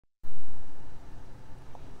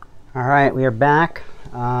All right, we are back.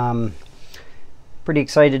 Pretty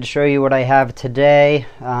excited to show you what I have today.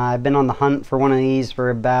 I've been on the hunt for one of these for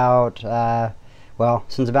about, well,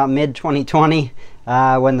 since about mid-2020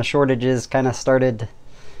 when the shortages kind of started.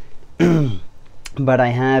 But I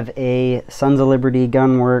have a Sons of Liberty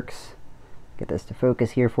Gun Works, get this to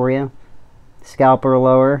focus here for you, scalper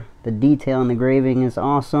lower. The detail in the engraving is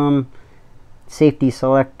awesome. Safety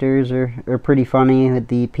selectors are pretty funny with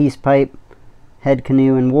the peace pipe, head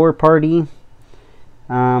canoe, and war party.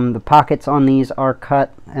 The pockets on these are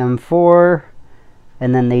cut M4,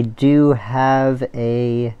 and then they do have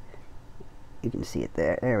a, you can see it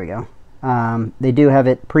there we go. They do have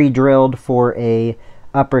it pre-drilled for a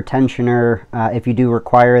upper tensioner if you do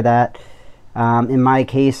require that. In my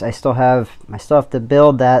case, I still have to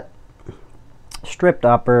build that stripped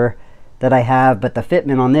upper that I have, but the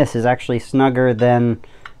fitment on this is actually snugger than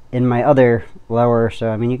in my other lower. So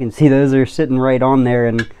I mean, you can see those are sitting right on there,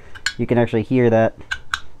 and you can actually hear that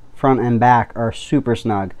front and back are super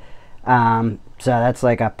snug. So that's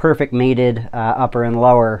like a perfect mated upper and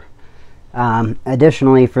lower.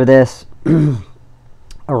 Additionally, for this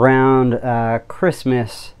around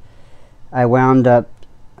Christmas, I wound up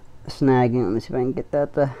snagging, let me see if I can get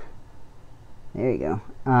that there you go.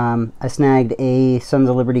 I snagged a Sons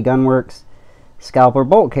of Liberty Gun Works Scalper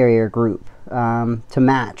bolt carrier group to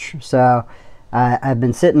match. So I've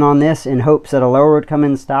been sitting on this in hopes that a lower would come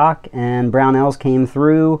in stock, and Brownells came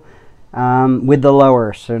through with the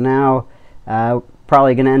lower. So now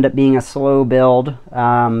probably going to end up being a slow build,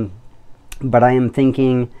 but I am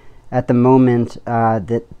thinking at the moment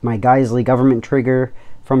that my Geisley government trigger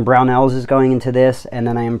from Brownells is going into this, and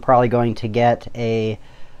then I am probably going to get a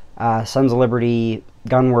Sons of Liberty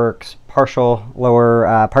Gun Works partial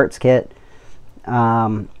lower parts kit.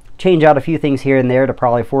 Change out a few things here and there to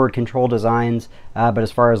probably forward control designs, but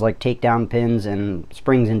as far as like takedown pins and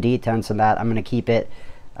springs and detents and that, I'm going to keep it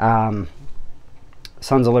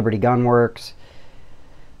Sons of Liberty Gun Works.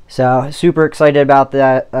 So super excited about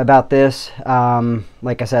this.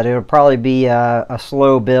 Like I said, it'll probably be a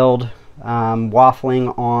slow build,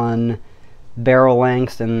 waffling on barrel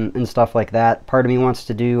lengths and stuff like that. Part of me wants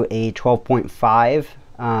to do a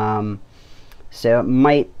 12.5, so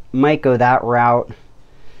it might go that route.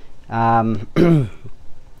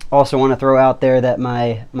 Also want to throw out there that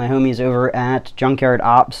my homies over at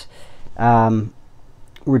JunkyardOps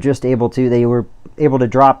were just able to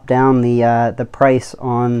drop down the price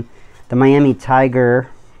on the Miami Tiger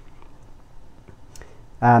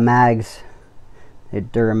mags, the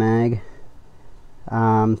Duramag.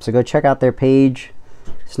 So go check out their page,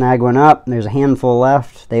 snag one up. There's a handful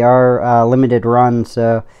left. They are limited run,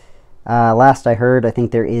 so last I heard, I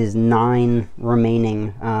think there is 9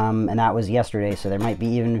 remaining, and that was yesterday, so there might be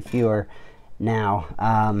even fewer now.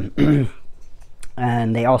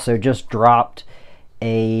 And they also just dropped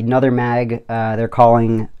another mag they're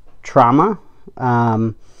calling Trauma,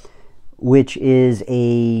 which is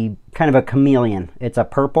a kind of a chameleon. It's a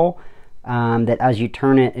purple that as you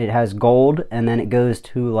turn it, it has gold, and then it goes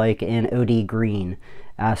to like an OD green.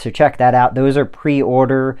 So check that out. Those are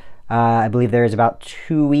pre-order. I believe there is about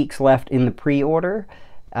 2 weeks left in the pre-order.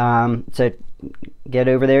 So get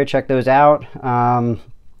over there, check those out.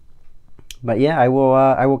 But yeah, I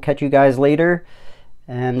will catch you guys later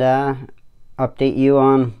and update you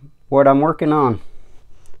on what I'm working on.